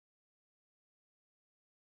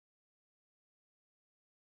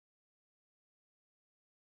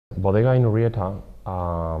Bodega Inurrieta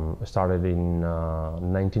started in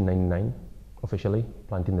 1999, officially,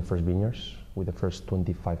 planting the first vineyards with the first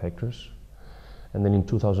 25 hectares. And then in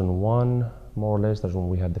 2001, more or less, that's when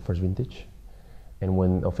we had the first vintage. And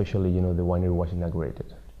when officially, the winery was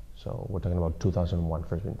inaugurated. So we're talking about 2001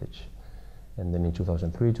 first vintage. And then in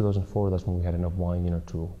 2003, 2004, that's when we had enough wine,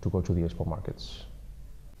 to go to the export markets.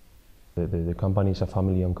 The company is a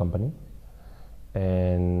family-owned company,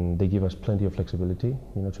 and they give us plenty of flexibility,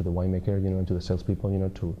 to the winemaker, and to the salespeople,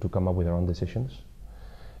 to come up with their own decisions.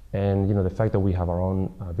 And the fact that we have our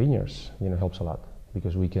own vineyards, helps a lot,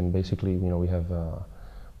 because we can basically, we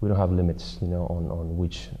don't have limits, on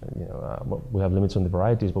which, we have limits on the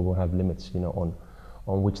varieties, but we have limits, on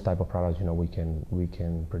which type of products, we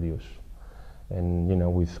can produce. And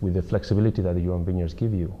with the flexibility that your own vineyards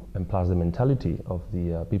give you, and plus the mentality of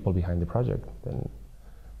the people behind the project, then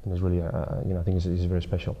it's really, I think it's very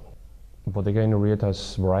special. Bodega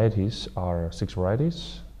Inurrieta's varieties are 6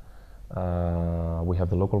 varieties. We have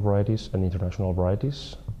the local varieties and international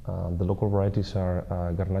varieties. The local varieties are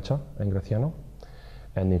Garnacha and Graciano,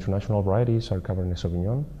 and the international varieties are Cabernet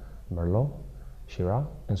Sauvignon, Merlot, Shiraz,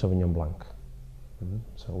 and Sauvignon Blanc.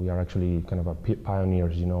 So we are actually kind of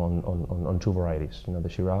pioneers, on 2 varieties, the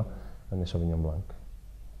Shiraz and the Sauvignon Blanc.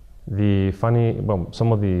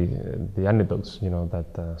 Some of the anecdotes,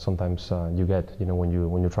 that sometimes you get, when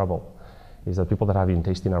you travel, is that people that have been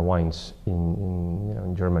tasting our wines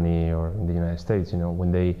in Germany or in the United States,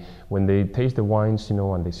 when they taste the wines,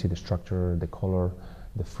 and they see the structure, the color,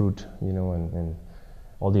 the fruit, and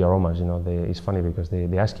all the aromas, it's funny because they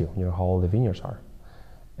ask you, how old the vineyards are.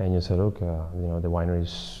 And you say, look, the winery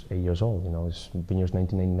is 8 years old, it's vineyards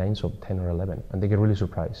 1999, so 10 or 11. And they get really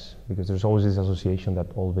surprised, because there's always this association that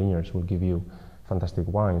all vineyards will give you fantastic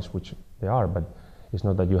wines, which they are, but it's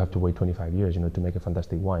not that you have to wait 25 years, to make a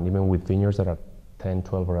fantastic wine. Even with vineyards that are 10,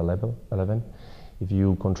 12, or 11, if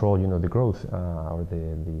you control, the growth or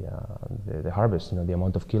the harvest, the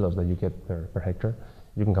amount of kilos that you get per hectare,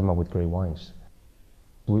 you can come up with great wines.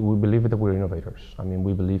 We believe that we're innovators. I mean,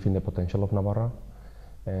 we believe in the potential of Navarra,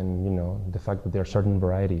 and the fact that there are certain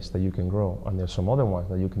varieties that you can grow, and there's some other ones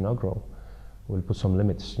that you cannot grow, will put some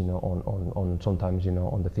limits, on sometimes,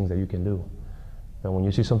 on the things that you can do. But when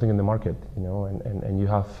you see something in the market, and you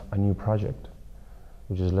have a new project,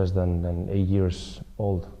 which is less than 8 years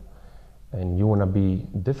old, and you want to be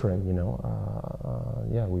different,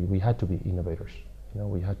 we had to be innovators.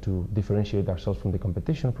 We had to differentiate ourselves from the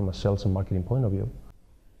competition from a sales and marketing point of view.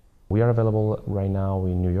 We are available right now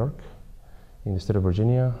in New York, in the state of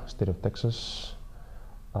Virginia, state of Texas,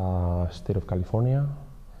 state of California,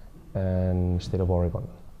 and state of Oregon.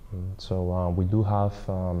 So we do have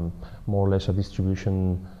more or less a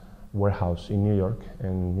distribution warehouse in New York,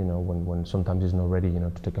 and when sometimes it's not ready,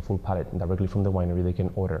 to take a full pallet directly from the winery, they can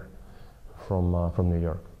order from New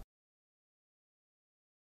York.